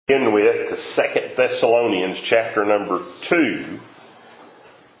Begin with to 2 Thessalonians chapter number 2.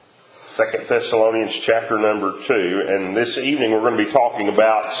 2 Thessalonians chapter number 2. And this evening we're going to be talking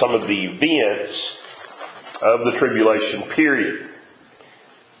about some of the events of the tribulation period.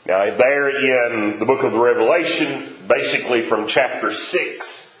 Now there in the book of the Revelation, basically from chapter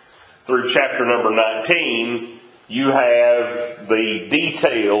 6 through chapter number 19, you have the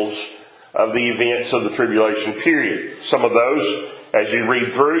details of the events of the tribulation period. Some of those, as you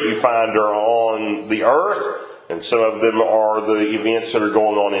read through, you find are on the earth, and some of them are the events that are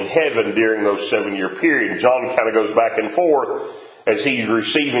going on in heaven during those 7-year period. John kind of goes back and forth as he's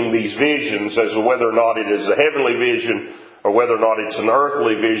receiving these visions as to whether or not it is a heavenly vision or whether or not it's an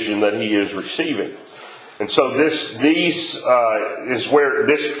earthly vision that he is receiving. And so this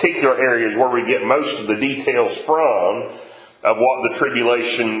particular area is where we get most of the details from of what the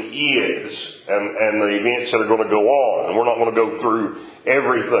tribulation is and the events that are going to go on. And we're not going to go through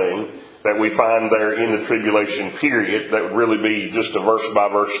everything that we find there in the tribulation period. That would really be just a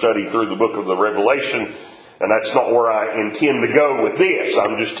verse-by-verse study through the book of the Revelation. And that's not where I intend to go with this.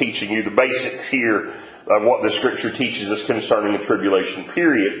 I'm just teaching you the basics here of what the Scripture teaches us concerning the tribulation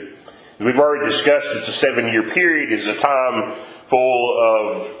period. As we've already discussed, it's a 7-year period. It's a time full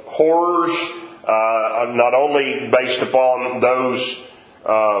of horrors, not only based upon those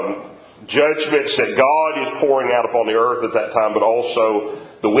judgments that God is pouring out upon the earth at that time, but also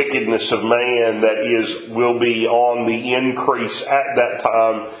the wickedness of man that will be on the increase at that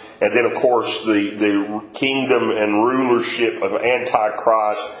time. And then, of course, the kingdom and rulership of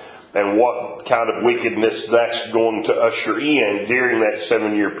Antichrist and what kind of wickedness that's going to usher in during that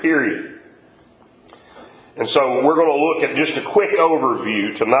 7-year period. And so we're going to look at just a quick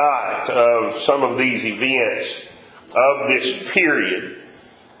overview tonight of some of these events of this period.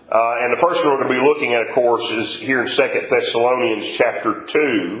 And the first one we're going to be looking at, of course, is here in 2 Thessalonians chapter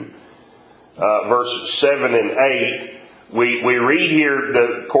 2, verses 7 and 8. We read here,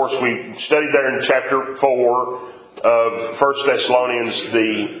 of course, we studied there in chapter 4 of 1 Thessalonians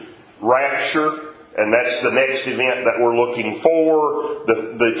the rapture. And that's the next event that we're looking for.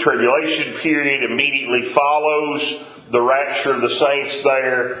 The tribulation period immediately follows the rapture of the saints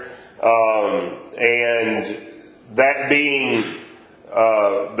there. And that being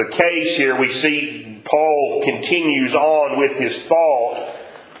the case here, we see Paul continues on with his thought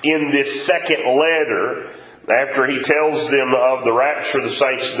in this second letter after he tells them of the rapture of the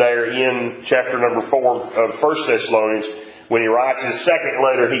saints there in chapter number 4 of 1 Thessalonians. When he writes his second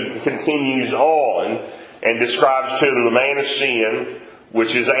letter, he continues on and describes to them the man of sin,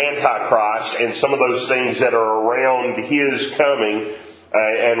 which is Antichrist, and some of those things that are around his coming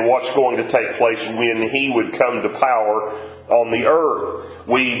and what's going to take place when he would come to power on the earth.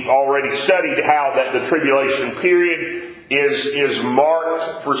 We've already studied how that the tribulation period is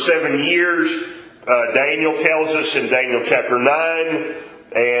marked for 7 years. Daniel tells us in Daniel chapter 9,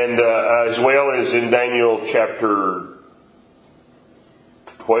 and as well as in Daniel chapter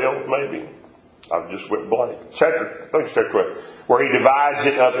 12, maybe. I just went blank. I think it's chapter 12. Where he divides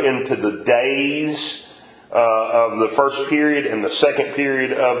it up into the days of the first period and the second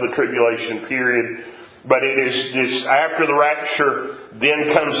period of the tribulation period. But it is this, after the rapture,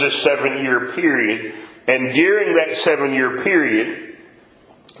 then comes this 7-year period. And during that 7-year period,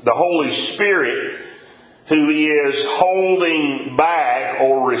 the Holy Spirit, who is holding back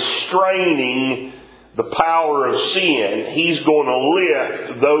or restraining the power of sin, he's going to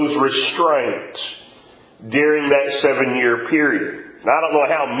lift those restraints during that 7-year period. Now, I don't know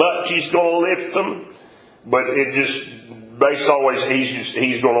how much he's going to lift them, but it just, based always,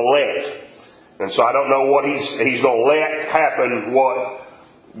 he's going to let. And so I don't know what he's going to let happen, what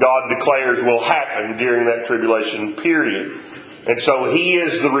God declares will happen during that tribulation period. And so he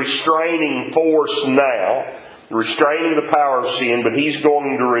is the restraining force now, restraining the power of sin, but he's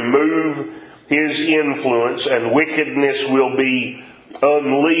going to remove his influence, and wickedness will be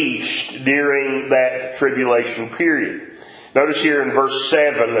unleashed during that tribulation period. Notice here in verse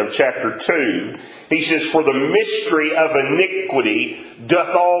 7 of chapter 2, he says, "For the mystery of iniquity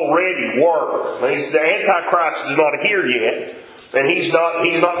doth already work." Now, the Antichrist is not here yet, and he's not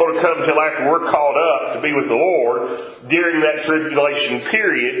going to come until after we're caught up to be with the Lord during that tribulation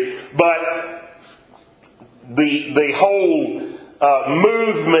period. But the whole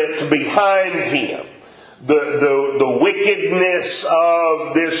movement behind him, the wickedness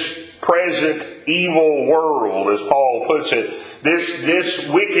of this present evil world, as Paul puts it, this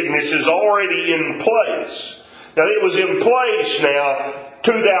wickedness is already in place. Now, it was in place now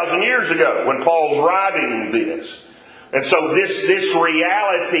 2,000 years ago when Paul's writing this. And so this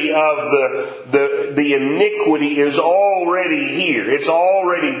reality of the iniquity is already here. It's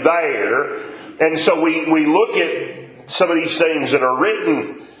already there. And so we look at some of these things that are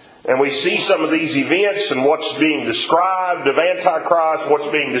written, and we see some of these events and what's being described of Antichrist, what's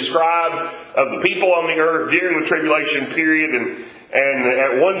being described of the people on the earth during the tribulation period. And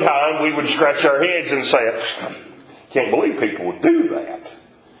at one time we would scratch our heads and say, I can't believe people would do that.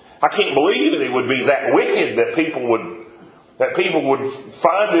 I can't believe that it would be that wicked that people would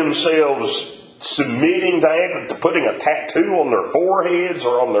find themselves submitting to putting a tattoo on their foreheads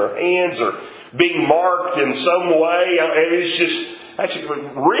or on their hands or being marked in some way. And it's just,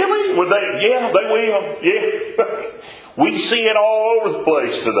 really? Would they? Yeah, they will. Yeah. We see it all over the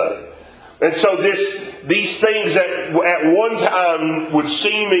place today. And so these things that at one time would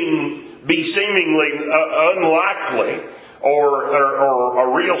be seemingly unlikely or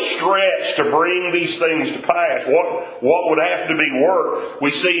a real stretch to bring these things to pass, what would have to be worked?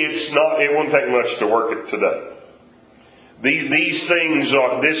 We see it won't take much to work it today. These things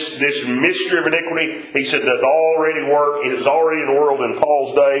are this mystery of iniquity. He said that already worked. It is already in the world in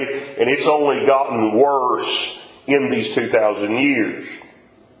Paul's day, and it's only gotten worse in these 2,000 years.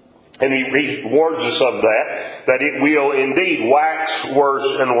 And he warns us of that it will indeed wax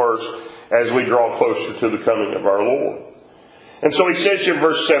worse and worse as we draw closer to the coming of our Lord. And so he says here in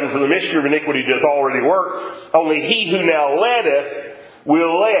verse 7, for the mystery of iniquity doth already work, only he who now letteth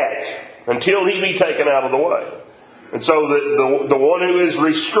will let, until he be taken out of the way. And so the one who is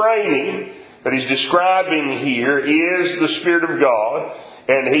restraining, that he's describing here, is the Spirit of God.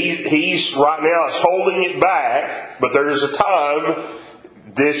 And he's right now is holding it back, but there is a time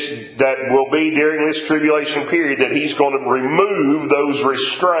that will be during this tribulation period that he's going to remove those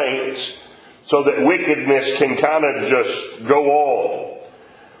restraints so that wickedness can kind of just go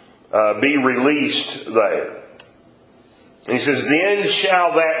on, be released there. And he says, then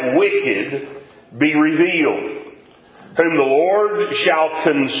shall that wicked be revealed, whom the Lord shall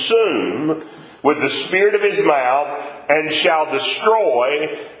consume with the spirit of his mouth, and shall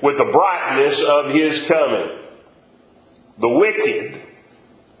destroy with the brightness of his coming. The wicked,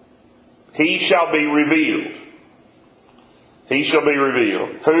 he shall be revealed. He shall be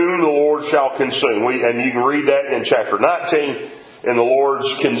revealed, whom the Lord shall consume. And you can read that in chapter 19, in the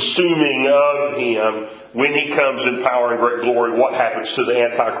Lord's consuming of him, when he comes in power and great glory, what happens to the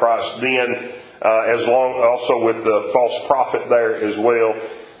Antichrist then, also with the false prophet there as well,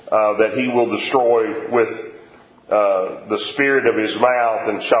 that he will destroy with the spirit of his mouth,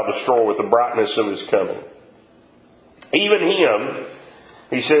 and shall destroy with the brightness of his coming. Even him,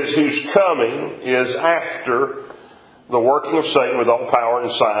 he says, whose coming is after the working of Satan with all power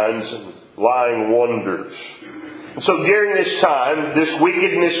and signs and lying wonders. And so during this time, this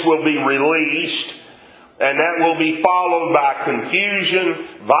wickedness will be released, and that will be followed by confusion,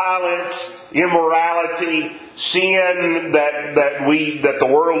 violence, immorality, sin that the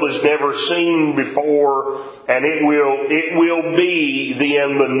world has never seen before, and it will be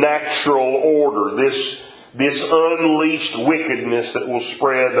then the natural order. This unleashed wickedness that will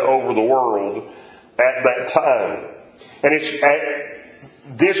spread over the world at that time. And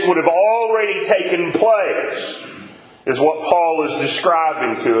this would have already taken place, is what Paul is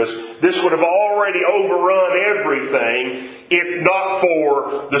describing to us. This would have already overrun everything if not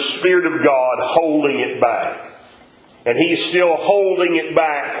for the Spirit of God holding it back. And He's still holding it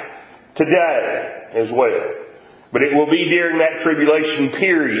back today as well. But it will be during that tribulation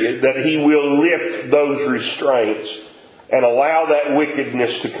period that He will lift those restraints and allow that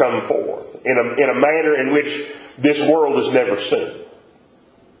wickedness to come forth in a manner in which this world has never seen.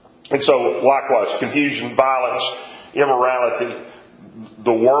 And so, likewise, confusion, violence, immorality,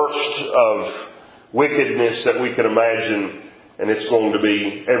 the worst of wickedness that we can imagine, and it's going to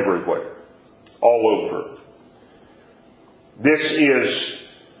be everywhere, all over. This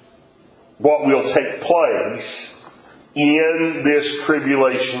is what will take place in this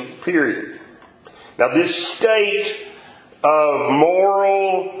tribulation period. Now, this state of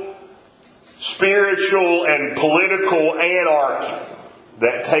moral, spiritual, and political anarchy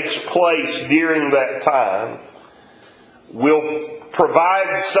that takes place during that time will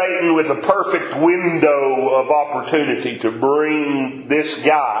provide Satan with a perfect window of opportunity to bring this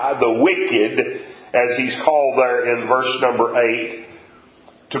guy, the wicked, as he's called there in verse number 8,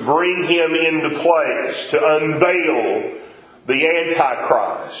 to bring him into place, to unveil the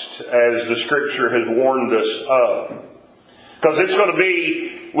Antichrist, as the Scripture has warned us of. Because it's going to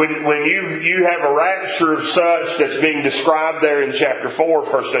be, when you have a rapture of such that's being described there in chapter 4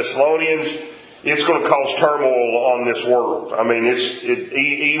 of 1 Thessalonians, it's going to cause turmoil on this world. I mean,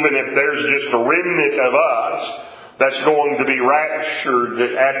 even if there's just a remnant of us that's going to be raptured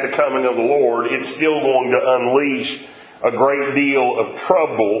at the coming of the Lord, it's still going to unleash a great deal of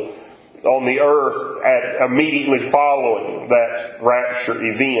trouble on the earth immediately following that rapture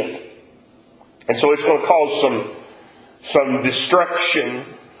event. And so it's going to cause some destruction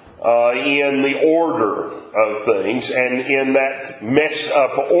in the order of things, and in that messed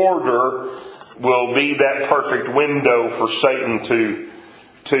up order will be that perfect window for Satan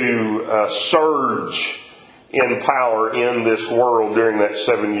to surge in power in this world during that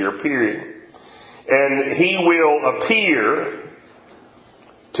 7-year period. And he will appear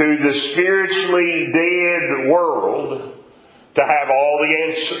to the spiritually dead world to have all the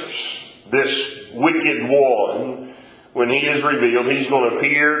answers. This wicked one, when he is revealed, he's going to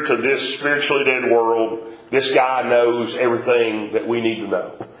appear to this spiritually dead world. This guy knows everything that we need to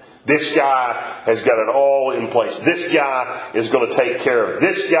know. This guy has got it all in place. This guy is going to take care of it.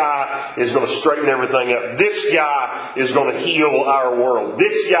 This guy is going to straighten everything up. This guy is going to heal our world.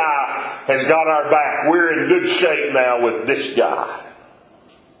 This guy has got our back. We're in good shape now with this guy.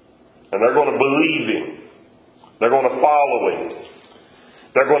 And they're going to believe him. They're going to follow him.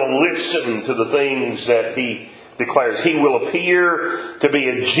 They're going to listen to the things that he declares. He will appear to be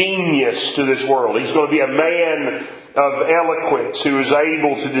a genius to this world. He's going to be a man of eloquence who is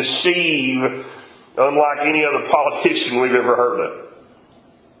able to deceive unlike any other politician we've ever heard of.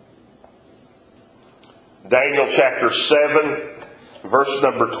 Daniel chapter 7, verse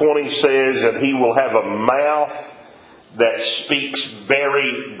number 20 says that he will have a mouth that speaks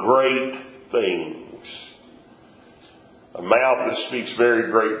very great things. A mouth that speaks very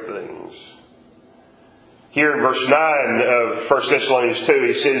great things. Here in verse 9 of 1 Thessalonians 2,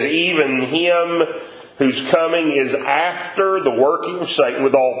 he says, even him whose coming is after the working of Satan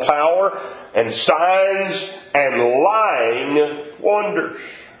with all power and signs and lying wonders.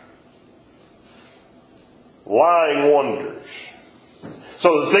 Lying wonders.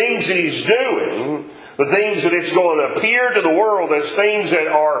 So the things that he's doing, the things that it's going to appear to the world as things that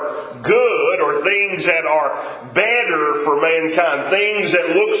are good or things that are better for mankind, things that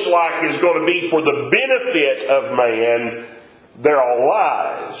looks like is going to be for the benefit of man, they're all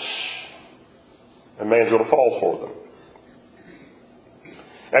lies. And man's going to fall for them.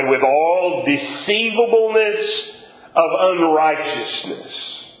 And with all deceivableness of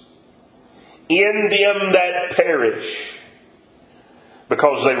unrighteousness in them that perish,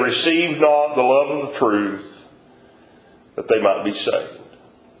 because they receive not the love of the truth, that they might be saved.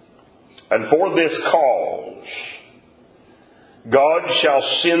 And for this cause, God shall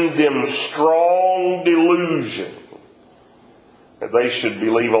send them strong delusion, that they should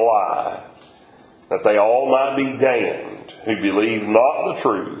believe a lie, that they all might be damned, who believed not the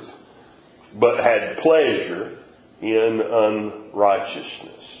truth, but had pleasure in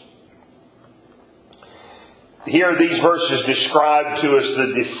unrighteousness. Here these verses describe to us the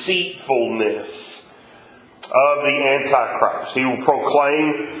deceitfulness of the Antichrist. He will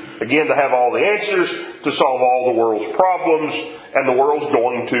proclaim, again, to have all the answers, to solve all the world's problems, and the world's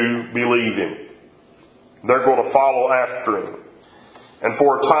going to believe him. They're going to follow after him. And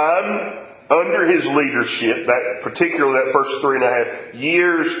for a time, under his leadership, particularly that first 3.5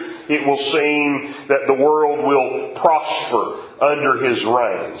 years, it will seem that the world will prosper under his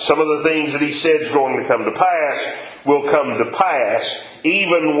reign. Some of the things that he said is going to come to pass will come to pass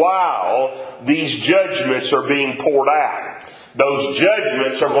even while these judgments are being poured out. Those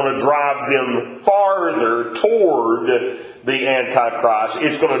judgments are going to drive them farther toward the Antichrist.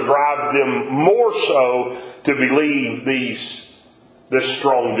 It's going to drive them more so to believe this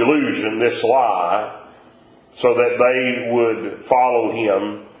strong delusion, this lie, so that they would follow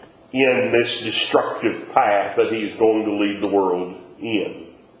him in this destructive path that he's going to lead the world in.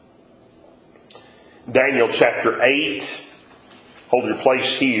 Daniel chapter 8. Hold your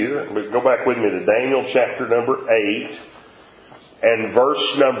place here. Go back with me to Daniel chapter number 8 and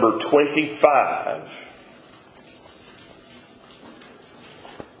verse number 25.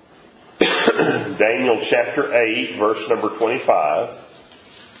 Daniel chapter 8, verse number 25.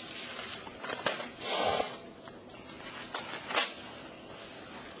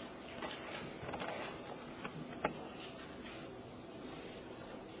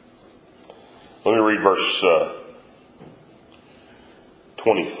 Let me read verse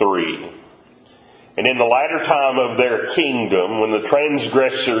 23. And in the latter time of their kingdom, when the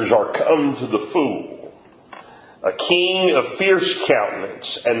transgressors are come to the fool, a king of fierce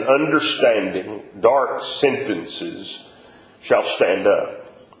countenance and understanding dark sentences shall stand up.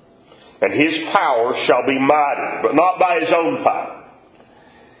 And his power shall be mighty, but not by his own power.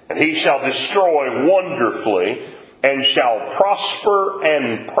 And he shall destroy wonderfully, and shall prosper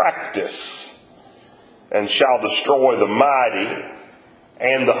and practice and shall destroy the mighty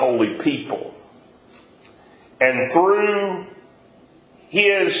and the holy people. And through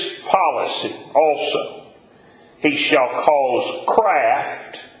his policy also, he shall cause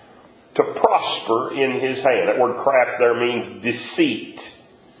craft to prosper in his hand. That word craft there means deceit.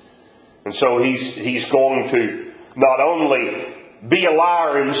 And so he's going to not only be a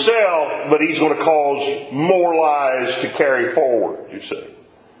liar himself, but he's going to cause more lies to carry forward, you see.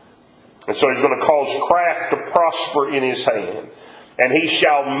 And so he's going to cause craft to prosper in his hand. And he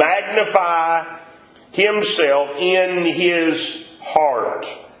shall magnify himself in his heart,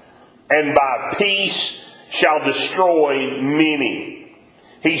 and by peace shall destroy many.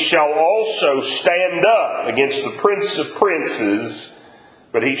 He shall also stand up against the prince of princes,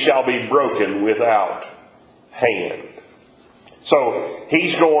 but he shall be broken without hand. So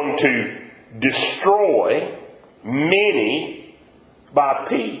he's going to destroy many by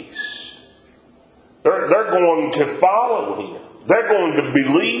peace. They're going to follow him. They're going to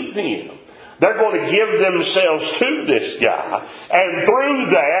believe him. They're going to give themselves to this guy, and through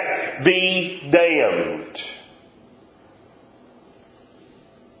that be damned.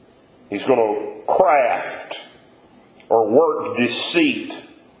 He's going to craft or work deceit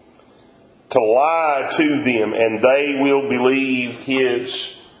to lie to them, and they will believe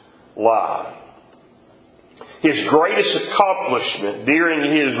his lie. His greatest accomplishment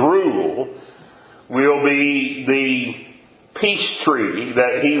during his rule will be the peace treaty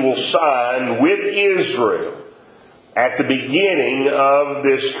that he will sign with Israel at the beginning of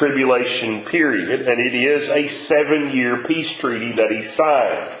this tribulation period, and it is a 7-year peace treaty that he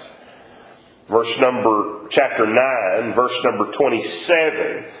signs. Chapter 9, verse number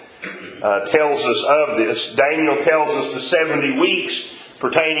 27 tells us of this. Daniel tells us the 70 weeks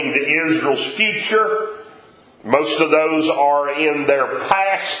pertaining to Israel's future. Most of those are in their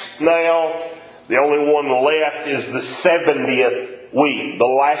past now. The only one left is the 70th week, the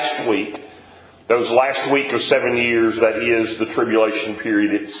last week. Those last week of 7 years, that is the tribulation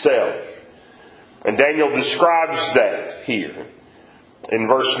period itself. And Daniel describes that here. In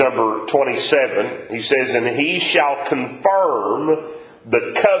verse number 27, he says, "And he shall confirm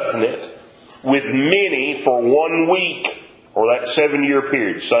the covenant with many for 1 week," or that 7-year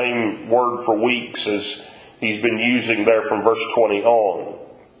period. Same word for weeks as he's been using there from verse 20 on.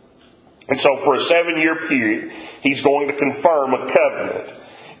 And so for a 7-year period, he's going to confirm a covenant.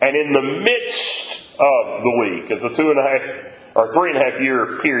 And in the midst of the week, at the 3.5 year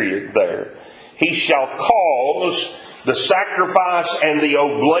period there, he shall cause the sacrifice and the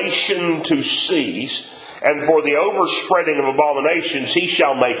oblation to cease, and for the overspreading of abominations he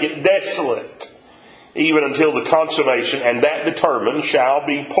shall make it desolate, even until the consummation, and that determined shall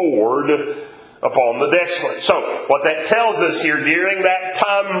be poured upon the desolate. So, what that tells us here, during that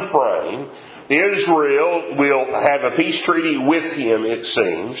time frame, Israel will have a peace treaty with him, it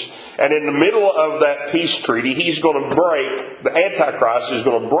seems. And in the middle of that peace treaty, the Antichrist is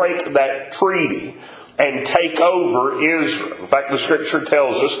going to break that treaty and take over Israel. In fact, the Scripture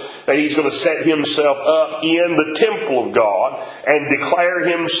tells us that he's going to set himself up in the temple of God and declare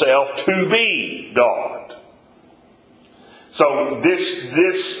himself to be God. So this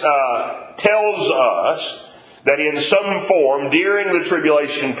tells us that in some form, during the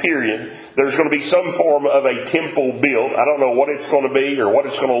tribulation period, there's going to be some form of a temple built. I don't know what it's going to be or what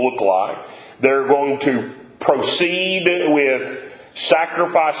it's going to look like. They're going to proceed with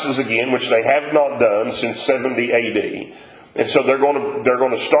sacrifices again, which they have not done since 70 AD. And so they're going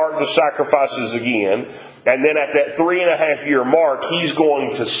to start the sacrifices again. And then at that 3.5 year mark, he's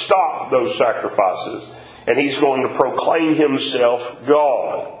going to stop those sacrifices. And he's going to proclaim himself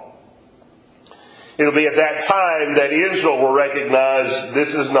God. It'll be at that time that Israel will recognize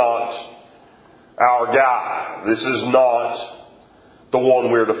this is not our guy. This is not the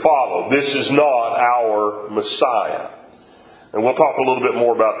one we're to follow. This is not our Messiah. And we'll talk a little bit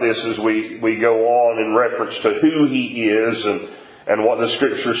more about this as we go on in reference to who he is and what the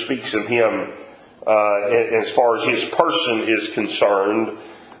Scripture speaks of him as far as his person is concerned.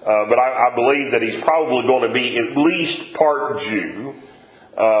 But I believe that he's probably going to be at least part Jew.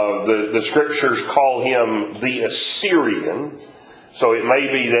 The Scriptures call him the Assyrian. So it may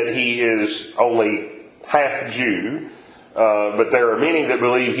be that he is only half Jew. But there are many that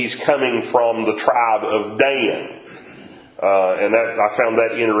believe he's coming from the tribe of Dan. And I found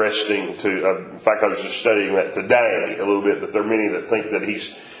that interesting in fact, I was just studying that today a little bit, that there are many that think that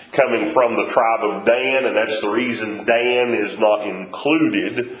he's coming from the tribe of Dan, and that's the reason Dan is not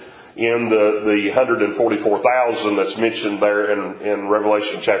included in the 144,000 that's mentioned there in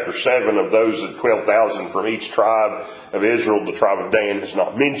Revelation chapter 7. Of those, 12,000 from each tribe of Israel, the tribe of Dan is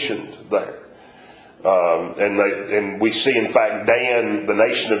not mentioned there. And we see, in fact, Dan, the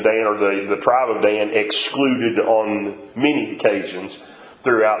nation of Dan, or the tribe of Dan, excluded on many occasions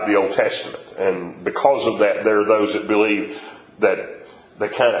throughout the Old Testament. And because of that, there are those that believe that they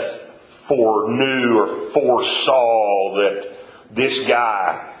kind of foreknew or foresaw that this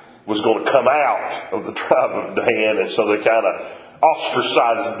guy was going to come out of the tribe of Dan, and so they kind of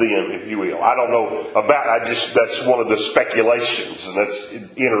ostracized them, if you will. I don't know about, that's one of the speculations, and that's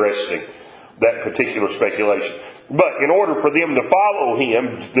interesting, that particular speculation. But in order for them to follow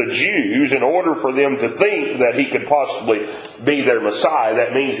him, the Jews, in order for them to think that he could possibly be their Messiah,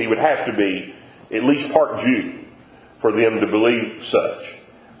 that means he would have to be at least part Jew for them to believe such.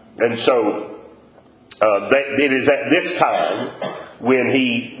 And so it is at this time when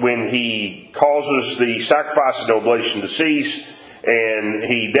he causes the sacrifice and oblation to cease, and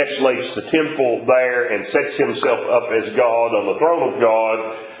he desolates the temple there and sets himself up as God on the throne of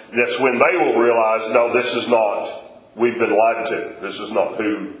God. That's when they will realize, no, this is not, we've been lied to. This is not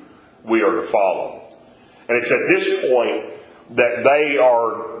who we are to follow. And it's at this point that they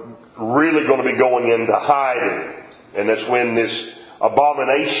are really going to be going into hiding. And that's when this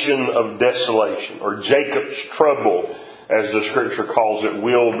abomination of desolation, or Jacob's trouble, as the scripture calls it,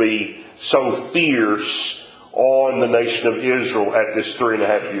 will be so fierce on the nation of Israel at this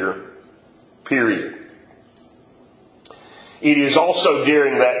 3.5 year period. It is also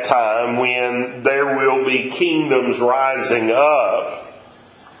during that time when there will be kingdoms rising up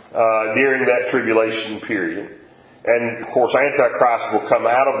during that tribulation period. And, of course, Antichrist will come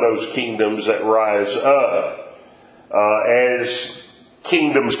out of those kingdoms that rise up as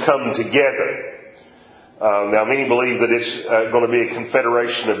kingdoms come together. Now, many believe that it's going to be a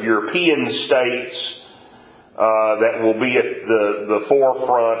confederation of European states that will be at the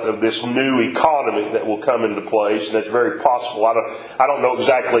forefront of this new economy that will come into place, and that's very possible. I don't know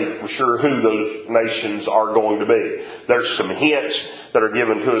exactly for sure who those nations are going to be. There's some hints that are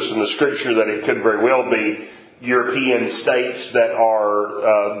given to us in the Scripture that it could very well be European states that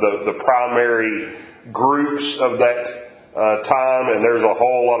are the primary groups of that time, and there's a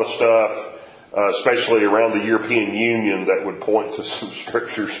whole lot of stuff, especially around the European Union, that would point to some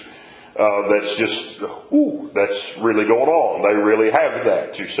Scriptures. That's just, that's really going on. They really have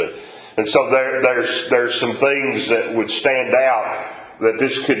that, you see. And so there's some things that would stand out that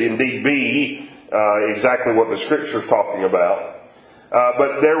this could indeed be exactly what the Scripture is talking about.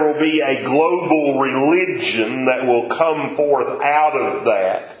 But there will be a global religion that will come forth out of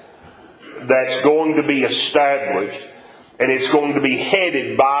that, that's going to be established, and it's going to be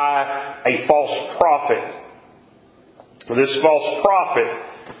headed by a false prophet. This false prophet,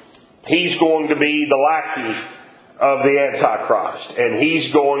 he's going to be the lackey of the Antichrist. And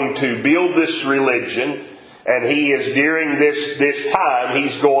he's going to build this religion. And he is, during this time,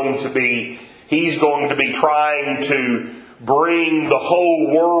 he's going to be trying to bring the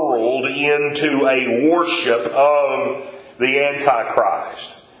whole world into a worship of the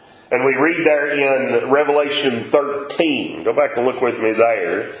Antichrist. And we read there in Revelation 13. Go back and look with me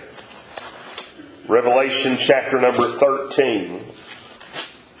there. Revelation chapter number 13.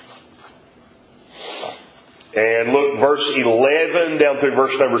 And look, verse 11 down through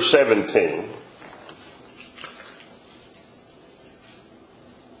verse number 17.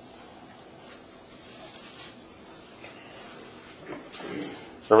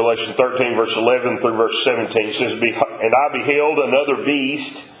 Revelation 13, verse 11 through verse 17. It says, "And I beheld another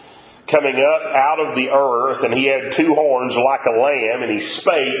beast coming up out of the earth, and he had 2 horns like a lamb, and he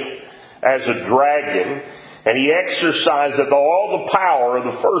spake as a dragon. And he exerciseth all the power of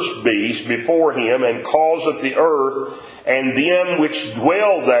the first beast before him, and causeth the earth and them which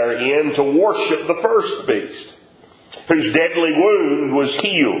dwell therein to worship the first beast, whose deadly wound was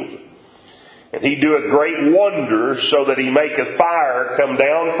healed. And he doeth great wonders, so that he maketh fire come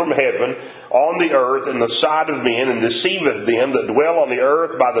down from heaven on the earth in the sight of men, and deceiveth them that dwell on the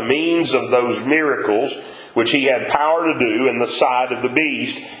earth by the means of those miracles which he had power to do in the sight of the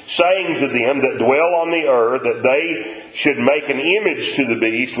beast, saying to them that dwell on the earth that they should make an image to the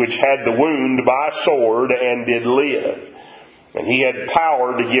beast which had the wound by sword and did live. And he had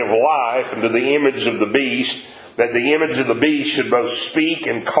power to give life unto the image of the beast, that the image of the beast should both speak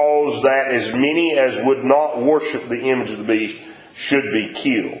and cause that as many as would not worship the image of the beast should be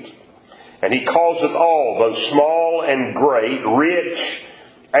killed. And he causeth all, both small and great, rich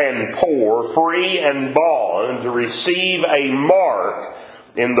and poor, free and bond, to receive a mark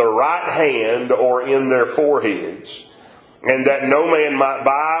in their right hand or in their foreheads, and that no man might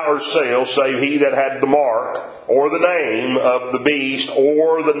buy or sell save he that had the mark, or the name of the beast,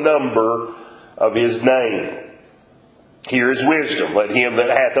 or the number of his name." Here is wisdom. Let him that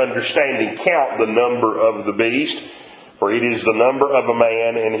hath understanding count the number of the beast, for it is the number of a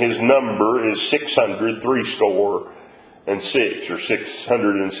man, and his number is 666, or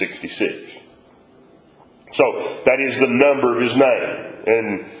 666. So that is the number of his name.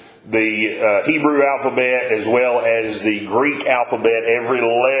 And the Hebrew alphabet as well as the Greek alphabet, every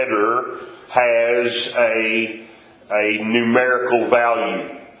letter has a numerical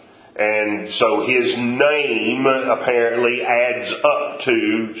value. And so his name apparently adds up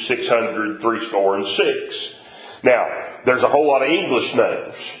to 666. Now, there's a whole lot of English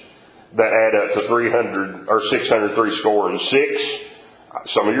names that add up to 300 or 666.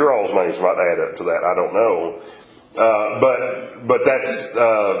 Some of your all's names might add up to that. I don't know. But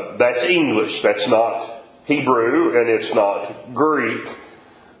that's English. That's not Hebrew, and it's not Greek.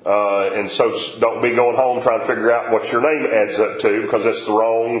 And so don't be going home trying to figure out what your name adds up to, because that's the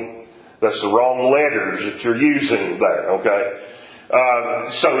wrong letters that you're using there. Okay.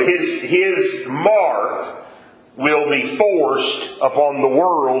 So his mark will be forced upon the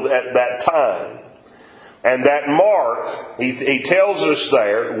world at that time. And that mark, he tells us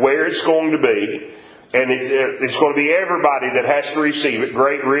there where it's going to be. And it's going to be everybody that has to receive it,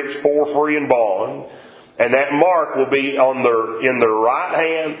 great, rich, poor, free, and bond. And that mark will be in their right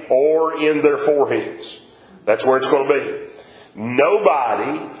hand or in their foreheads. That's where it's going to be.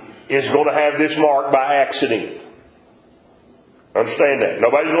 Nobody is going to have this mark by accident. Understand that.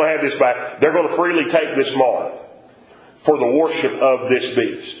 Nobody's going to have this by... They're going to freely take this mark for the worship of this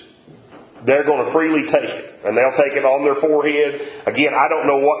beast. They're going to freely take it. And they'll take it on their forehead. Again, I don't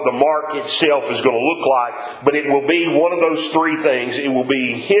know what the mark itself is going to look like, but it will be one of those three things. It will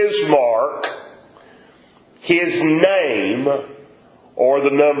be his mark, his name, or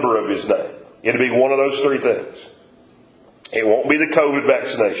the number of his name. It'll be one of those three things. It won't be the COVID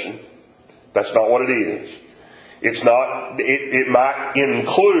vaccination. That's not what it is. It's not. It might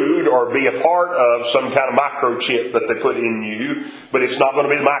include or be a part of some kind of microchip that they put in you, but it's not going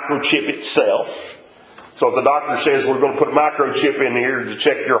to be the microchip itself. So if the doctor says we're going to put a microchip in here to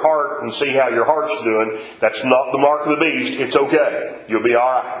check your heart and see how your heart's doing, that's not the mark of the beast. It's okay. You'll be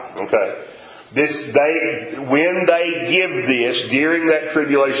all right. Okay. When they give this during that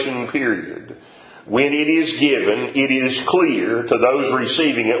tribulation period, when it is given, it is clear to those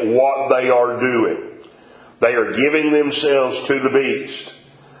receiving it what they are doing. They are giving themselves to the beast.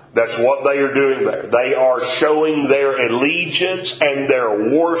 That's what they are doing there. They are showing their allegiance and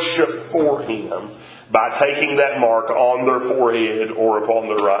their worship for him by taking that mark on their forehead or upon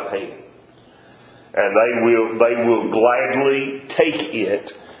their right hand. And they will gladly take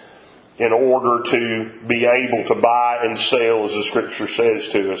it in order to be able to buy and sell, as the Scripture says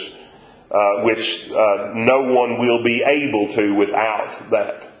to us, which no one will be able to without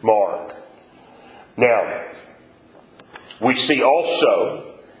that mark. Now, we see also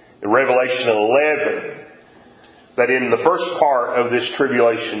in Revelation 11 that in the first part of this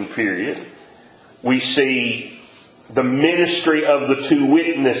tribulation period, we see the ministry of the two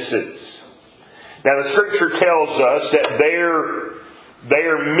witnesses. Now, the Scripture tells us that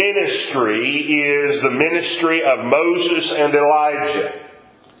their ministry is the ministry of Moses and Elijah.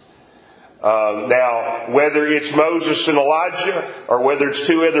 Now, whether it's Moses and Elijah or whether it's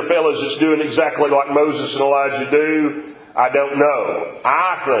two other fellows that's doing exactly like Moses and Elijah do, I don't know.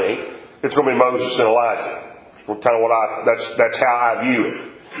 I think it's going to be Moses and Elijah. That's how I view it.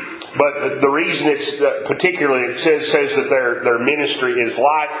 But the reason it's particularly it says that their ministry is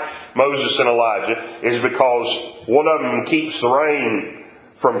like Moses and Elijah is because one of them keeps the rain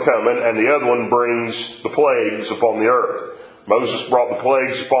from coming and the other one brings the plagues upon the earth. Moses brought the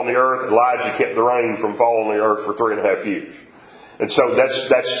plagues upon the earth. Elijah kept the rain from falling on the earth for 3.5 years. And so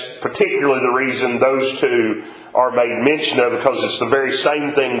that's particularly the reason those two are made mention of, because it's the very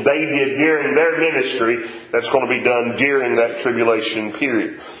same thing they did during their ministry that's going to be done during that tribulation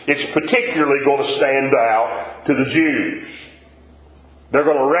period. It's particularly going to stand out to the Jews. They're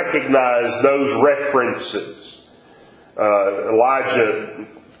going to recognize those references. Elijah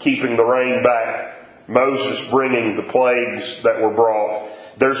keeping the rain back, Moses bringing the plagues that were brought.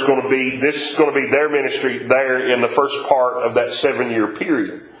 This is going to be their ministry there in the first part of that 7-year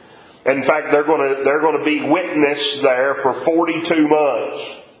period. In fact, they're going to be witness there for 42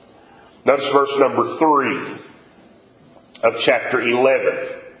 months. Notice verse number 3 of chapter 11.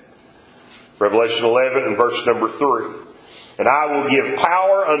 Revelation 11 and verse number 3. And I will give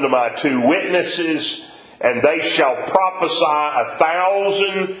power unto my two witnesses, and they shall prophesy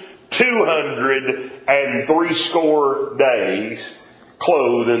 1,260 days,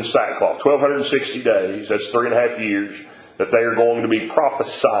 clothed in sackcloth. 1,260 days, that's 3.5 years, that they are going to be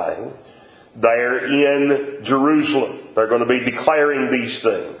prophesying. there in Jerusalem. They're going to be declaring these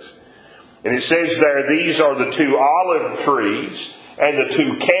things. And it says there, these are the 2 olive trees and the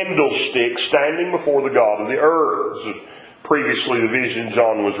 2 candlesticks standing before the God of the earth. This is previously the vision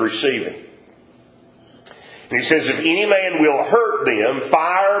John was receiving. And he says, if any man will hurt them,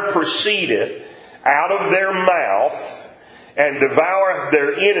 fire proceedeth out of their mouth and devoureth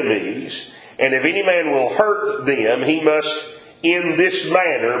their enemies. And if any man will hurt them, he must in this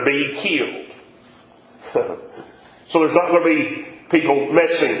manner be killed. So there's not going to be people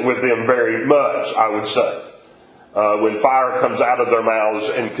messing with them very much, I would say, when fire comes out of their mouths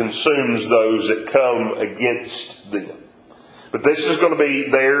and consumes those that come against them. But this is going to be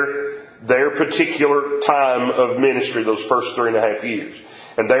their particular time of ministry, those first 3.5 years.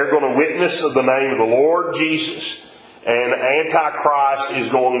 And they're going to witness of the name of the Lord Jesus. And Antichrist is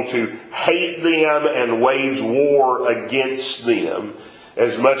going to hate them and wage war against them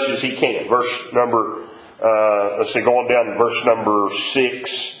as much as he can. Verse number, going down to verse number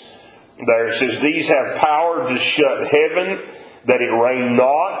 6. There it says, these have power to shut heaven, that it rain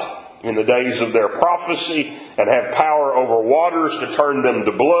not in the days of their prophecy, and have power over waters to turn them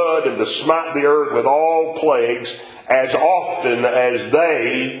to blood, and to smite the earth with all plagues as often as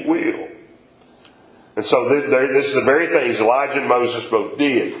they will. And so this is the very things Elijah and Moses both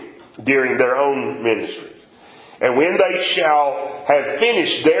did during their own ministries. And when they shall have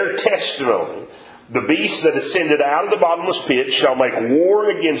finished their testimony, the beast that ascended out of the bottomless pit shall make war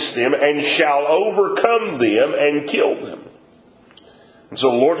against them, and shall overcome them and kill them. And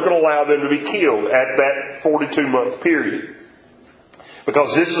so the Lord's going to allow them to be killed at that 42-month period.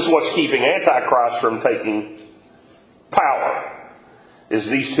 Because this is what's keeping Antichrist from taking power, is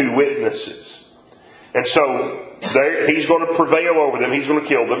these 2 witnesses. And so he's going to prevail over them. He's going to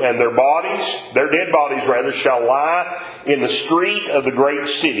kill them. And their dead bodies rather, shall lie in the street of the great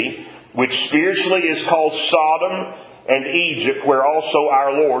city, which spiritually is called Sodom and Egypt, where also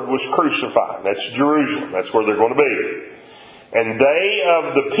our Lord was crucified. That's Jerusalem. That's where they're going to be. And they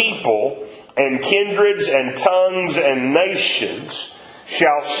of the people and kindreds and tongues and nations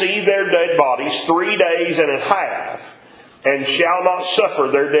shall see their dead bodies 3 days and a half, and shall not suffer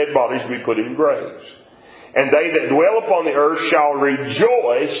their dead bodies to be put in graves. And they that dwell upon the earth shall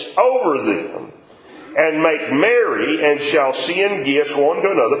rejoice over them, and make merry, and shall send gifts one to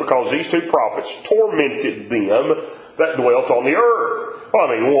another, because these 2 prophets tormented them that dwelt on the earth. Well,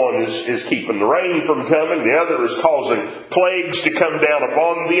 one is keeping the rain from coming. The other is causing plagues to come down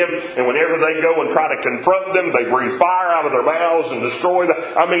upon them. And whenever they go and try to confront them, they breathe fire out of their mouths and destroy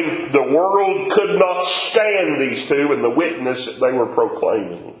them. The world could not stand these 2 and the witness that they were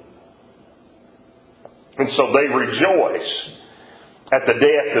proclaiming. And so they rejoice at the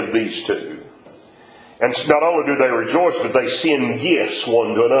death of these 2. And not only do they rejoice, but they send gifts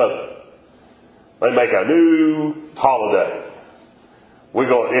one to another. They make a new holiday.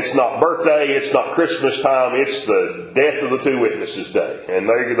 It's not birthday, it's not Christmas time, it's the death of the 2 witnesses day. And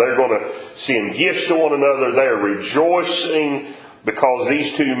they're going to send gifts to one another. They're rejoicing because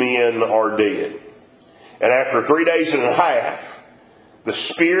these 2 men are dead. And after 3 days and a half, the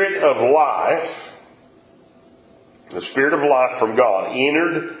Spirit of life from God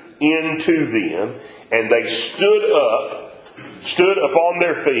entered into them, and they stood upon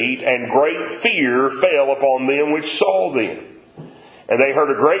their feet, and great fear fell upon them which saw them. And they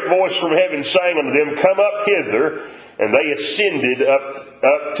heard a great voice from heaven saying unto them, Come up hither. And they ascended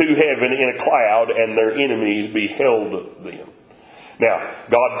up to heaven in a cloud, and their enemies beheld them. Now,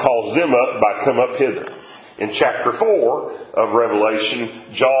 God calls them up by come up hither. In chapter 4 of Revelation,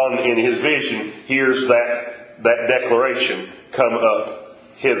 John in his vision hears that declaration, come up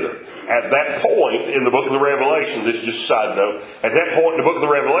hither. At that point in the book of the Revelation, this is just a side note, at that point in the book of the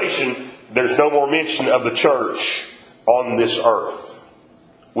Revelation, there's no more mention of the church on this earth.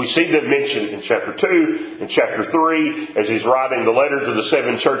 We see them mentioned in chapter 2, in chapter 3, as he's writing the letter to the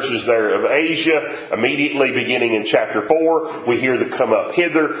 7 churches there of Asia. Immediately beginning in chapter 4, we hear the come up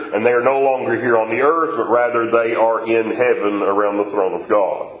hither, and they are no longer here on the earth, but rather they are in heaven around the throne of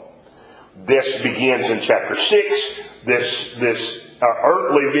God. This begins in chapter 6, this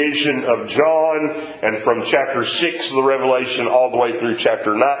earthly vision of John, and from chapter 6 of the Revelation all the way through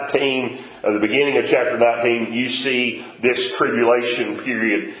chapter 19, at the beginning of chapter 19, you see this tribulation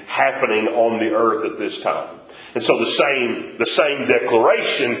period happening on the earth at this time. And so the same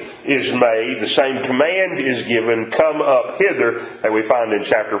declaration is made, the same command is given, come up hither, that we find in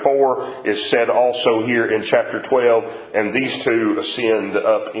chapter 4, is said also here in chapter 12, and these 2 ascend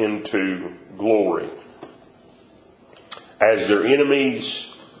up into glory, as their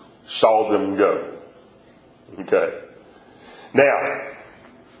enemies saw them go. Okay. Now,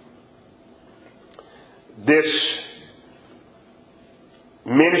 this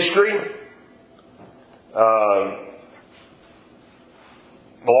ministry, along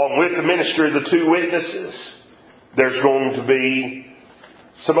with the ministry of the two witnesses, there's going to be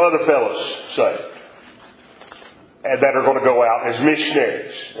some other fellows saved, and that are going to go out as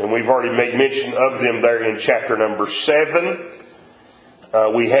missionaries. And we've already made mention of them there in chapter number 7.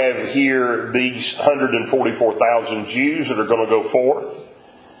 We have here these 144,000 Jews that are going to go forth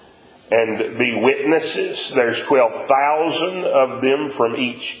and be witnesses. There's 12,000 of them from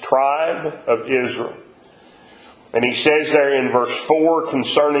each tribe of Israel. And he says there in verse 4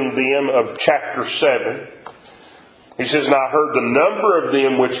 concerning them of chapter 7, he says, "And I heard the number of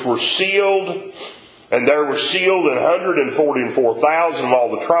them which were sealed, and there were sealed 144,000 of all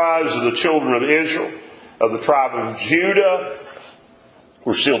the tribes of the children of Israel. Of the tribe of Judah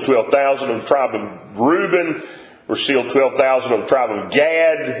were sealed 12,000. Of the tribe of Reuben were sealed 12,000. Of the tribe of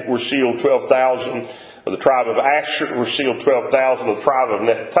Gad were sealed 12,000. Of the tribe of Asher were sealed 12,000. Of the tribe of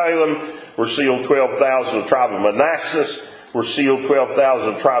Naphtali were sealed 12,000. Of the tribe of Manasseh were sealed 12,000.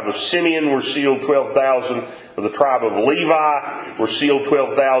 Of the tribe of Simeon were sealed 12,000. Of the tribe of Levi were sealed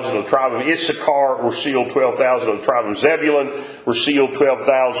 12,000. Of the tribe of Issachar were sealed 12,000. Of the tribe of Zebulun were sealed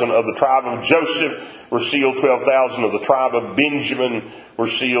 12,000. Of the tribe of Joseph were sealed 12,000. Of the tribe of Benjamin were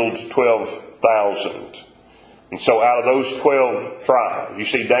sealed 12,000. And so out of those 12 tribes, you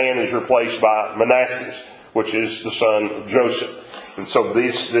see Dan is replaced by Manasseh, which is the son of Joseph. And so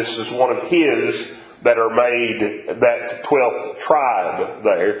this is one of his that are made that 12th tribe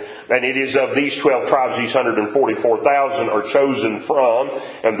there. And it is of these 12 tribes, these 144,000 are chosen from,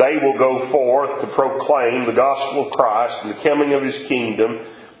 and they will go forth to proclaim the gospel of Christ and the coming of His kingdom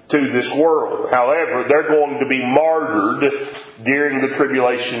to this world. However, they're going to be martyred during the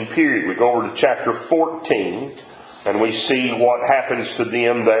tribulation period. We go over to chapter 14, and we see what happens to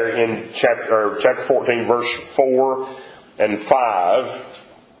them there in chapter 14, verse 4 and 5.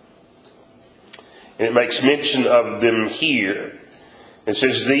 And it makes mention of them here. It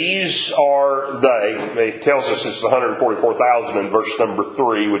says, "These are they." It tells us it's the 144,000 in verse number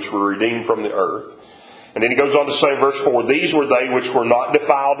 3, which were redeemed from the earth. And then he goes on to say, verse 4, "These were they which were not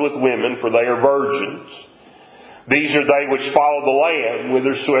defiled with women, for they are virgins. These are they which follow the Lamb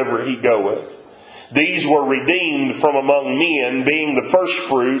whithersoever He goeth. These were redeemed from among men, being the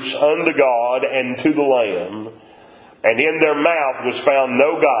firstfruits unto God and to the Lamb. And in their mouth was found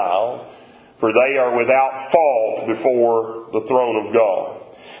no guile, for they are without fault before the throne of God.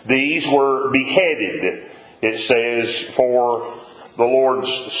 These were beheaded," it says, "for the Lord's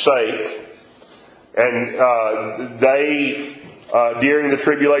sake." And they, during the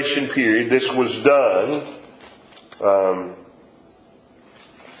tribulation period, this was done.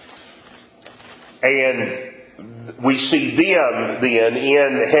 And we see them then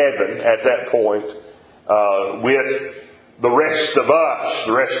in heaven at that point with the rest of us,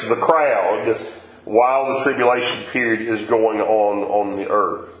 the rest of the crowd, while the tribulation period is going on the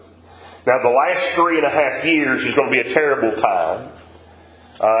earth. Now, the last 3.5 years is going to be a terrible time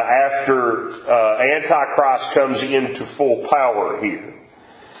after Antichrist comes into full power here.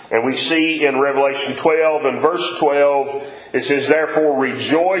 And we see in Revelation 12 and verse 12, it says, "Therefore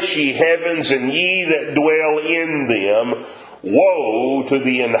rejoice, ye heavens, and ye that dwell in them. Woe to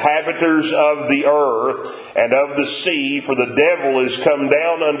the inhabitants of the earth and of the sea, for the devil is come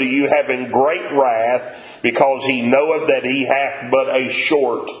down unto you, having great wrath, because he knoweth that he hath but a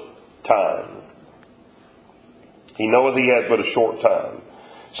short time." He knoweth he hath but a short time.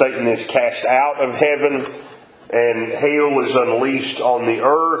 Satan is cast out of heaven, and hell is unleashed on the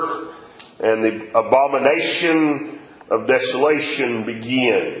earth, and the abomination of desolation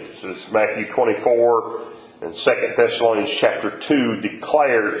begins. As Matthew 24 and 2 Thessalonians chapter 2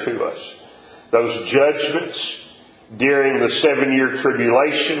 declare to us. Those judgments during the 7-year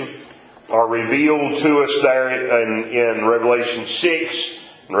tribulation are revealed to us there in Revelation 6,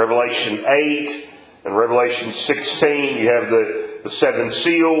 and Revelation 8, and Revelation 16. You have the 7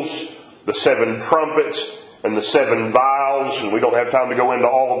 seals, the 7 trumpets, and the 7 vials, and we don't have time to go into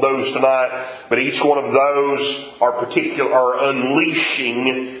all of those tonight, but each one of those are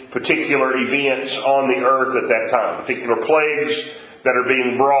unleashing particular events on the earth at that time, particular plagues that are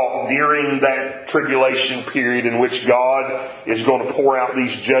being brought during that tribulation period in which God is going to pour out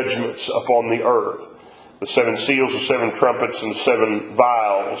these judgments upon the earth. The 7 seals, the 7 trumpets, and the 7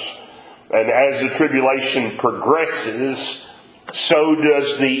 vials. And as the tribulation progresses, so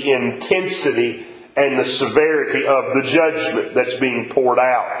does the intensity and the severity of the judgment that's being poured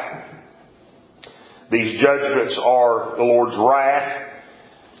out. These judgments are the Lord's wrath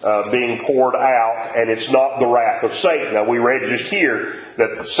being poured out, and it's not the wrath of Satan. Now, we read just here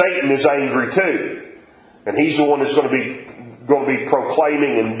that Satan is angry too. And he's the one that's going to be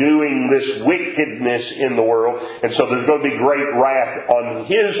proclaiming and doing this wickedness in the world. And so there's going to be great wrath on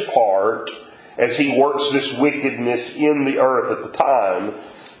his part as he works this wickedness in the earth at the time.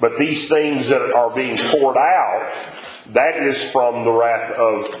 But these things that are being poured out, that is from the wrath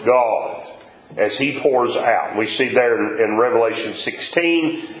of God as he pours out. We see there in Revelation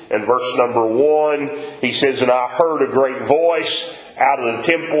 16 and verse number 1, he says, "And I heard a great voice out of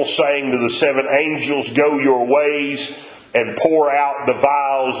the temple saying to the 7 angels, Go your ways and pour out the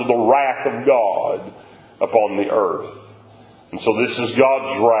vials of the wrath of God upon the earth." And so this is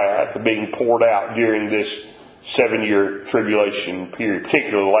God's wrath being poured out during this 7-year tribulation period,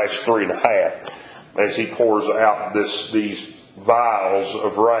 particularly the last 3.5, as he pours out these vials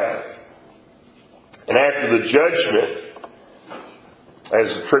of wrath. And after the judgment,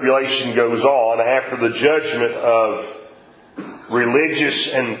 as the tribulation goes on, after the judgment of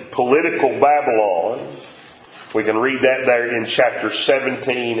religious and political Babylon, we can read that there in chapter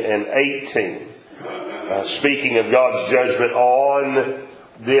 17 and 18. Speaking of God's judgment on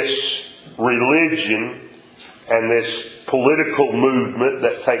this religion and this political movement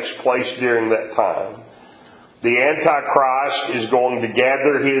that takes place during that time, the Antichrist is going to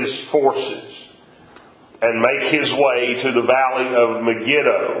gather his forces and make his way to the valley of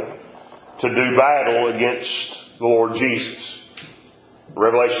Megiddo to do battle against the Lord Jesus.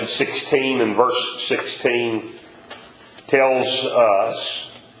 Revelation 16 and verse 16 tells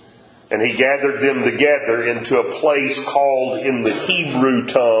us, "And he gathered them together into a place called in the Hebrew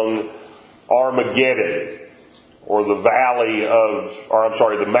tongue Armageddon," or the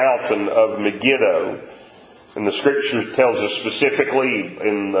mountain of Megiddo. And the scripture tells us specifically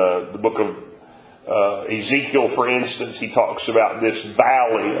in the book of Ezekiel, for instance, he talks about this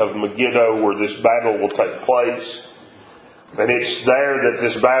valley of Megiddo where this battle will take place. And it's there that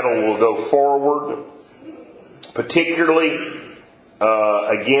this battle will go forward, particularly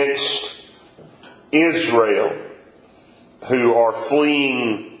against Israel, who are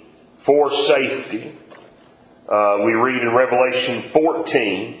fleeing for safety. We read in Revelation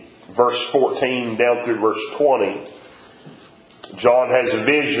 14, verse 14 down through verse 20, John has a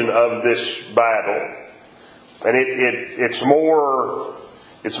vision of this battle. And it's more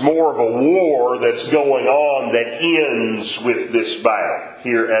of a war that's going on that ends with this battle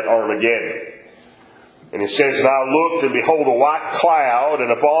here at Armageddon. And it says, "And I looked, and behold, a white cloud,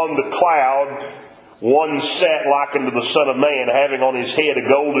 and upon the cloud one sat like unto the Son of Man, having on his head a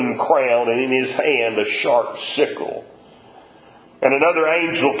golden crown, and in his hand a sharp sickle. And another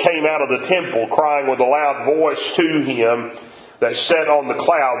angel came out of the temple, crying with a loud voice to him that sat on the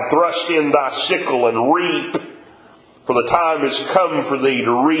cloud, Thrust in thy sickle and reap, for the time is come for thee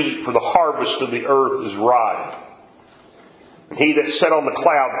to reap, for the harvest of the earth is ripe. And he that sat on the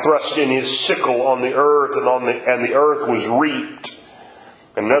cloud thrust in his sickle on the earth, and the earth was reaped.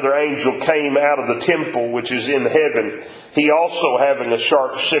 And another angel came out of the temple which is in heaven, he also having a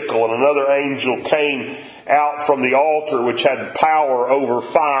sharp sickle. And another angel came out from the altar which had power over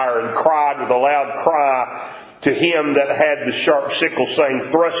fire, and cried with a loud cry to him that had the sharp sickle, saying,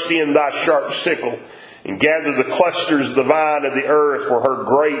 Thrust in thy sharp sickle, and gather the clusters of the vine of the earth, for her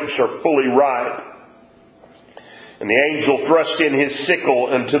grapes are fully ripe. And the angel thrust in his sickle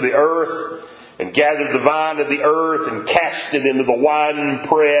into the earth, and gathered the vine of the earth, and cast it into the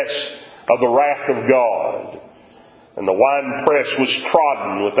winepress of the wrath of God. And the winepress was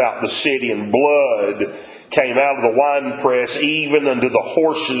trodden without the city, and blood came out of the winepress, even unto the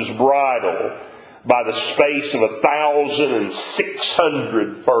horse's bridle, by the space of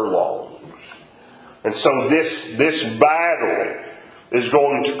 1,600 furlongs. And so this battle is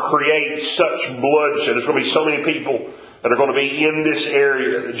going to create such bloodshed. There's going to be so many people that are going to be in this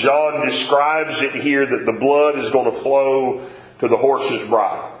area. John describes it here that the blood is going to flow to the horse's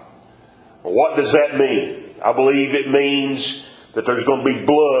bridle. What does that mean? I believe it means that there's going to be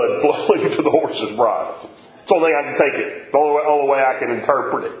blood flowing to the horse's bridle. It's the only thing I can take it. The only way I can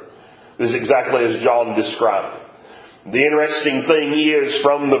interpret it is exactly as John described it. The interesting thing is,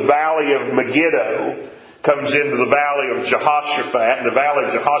 from the valley of Megiddo comes into the valley of Jehoshaphat, and the valley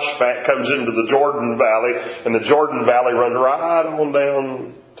of Jehoshaphat comes into the Jordan Valley, and the Jordan Valley runs right on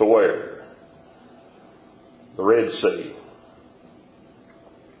down to where? The Red Sea.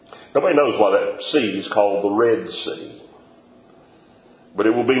 Nobody knows why that sea is called the Red Sea. But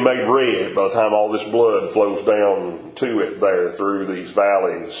it will be made red by the time all this blood flows down to it there through these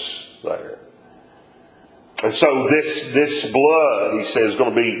valleys there. And so this blood, he says, is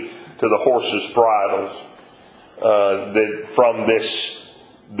going to be to the horses' bridles, from this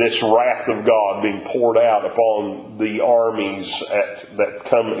wrath of God being poured out upon the armies that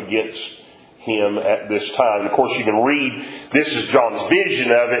come against him at this time. Of course, you can read, this is John's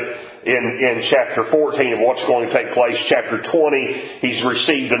vision of it in chapter 14 of what's going to take place. Chapter 20, he's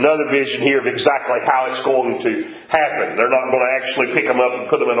received another vision here of exactly how it's going to happen. They're not going to actually pick him up and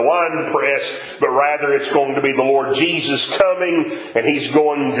put him in a wine press, but rather it's going to be the Lord Jesus coming, and he's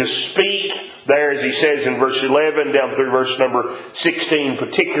going to speak there, as he says in verse 11 down through verse number 16,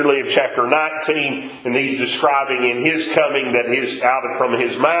 particularly of chapter 19, and he's describing in his coming that out from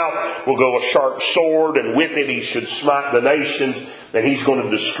his mouth will go a sharp sword, and with it he should smite the nations, and he's going to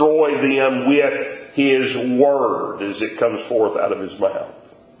destroy them with his word as it comes forth out of his mouth.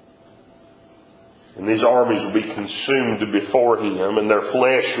 And his armies will be consumed before him, and their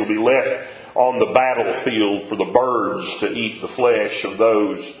flesh will be left on the battlefield for the birds to eat the flesh of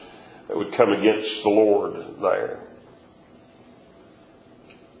those that would come against the Lord there.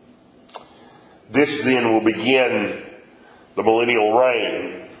 This then will begin the millennial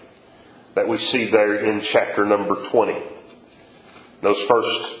reign that we see there in chapter number 20. Those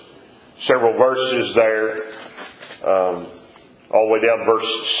first several verses there, all the way down to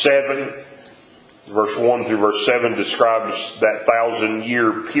verse 7, verse 1 through verse 7 describes that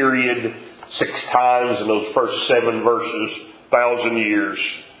 1,000-year period 6 times in those first 7 verses. 1,000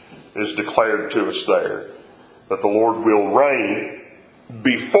 years is declared to us there, that the Lord will reign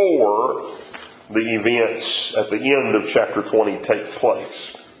before the events at the end of chapter 20 take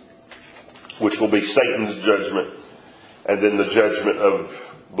place, which will be Satan's judgment and then the judgment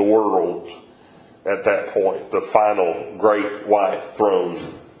of the world at that point, the final great white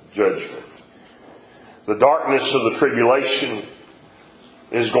throne judgment. The darkness of the tribulation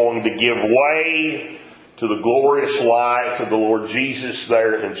is going to give way to the glorious light of the Lord Jesus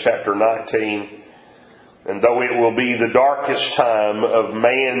there in chapter 19. And though it will be the darkest time of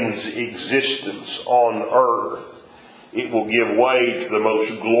man's existence on earth, it will give way to the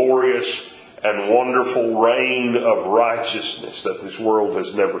most glorious and wonderful reign of righteousness that this world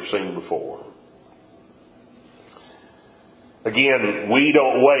has never seen before. Again, we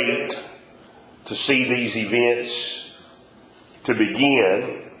don't wait to see these events to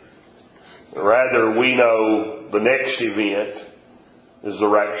begin. Rather, we know the next event is the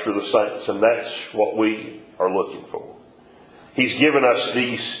rapture of the saints, and that's what we are looking for. He's given us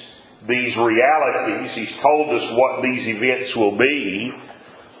these realities. He's told us what these events will be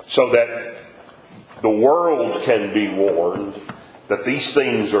so that the world can be warned that these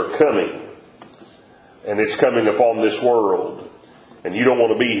things are coming, and it's coming upon this world, and you don't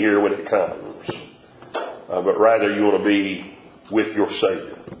want to be here when it comes, but rather you want to be with your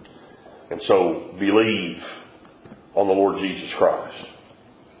Savior. And so believe on the Lord Jesus Christ.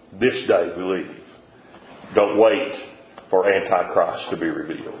 This day believe. Don't wait for Antichrist to be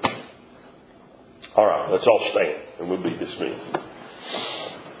revealed. All right, let's all stand and we'll be dismissed.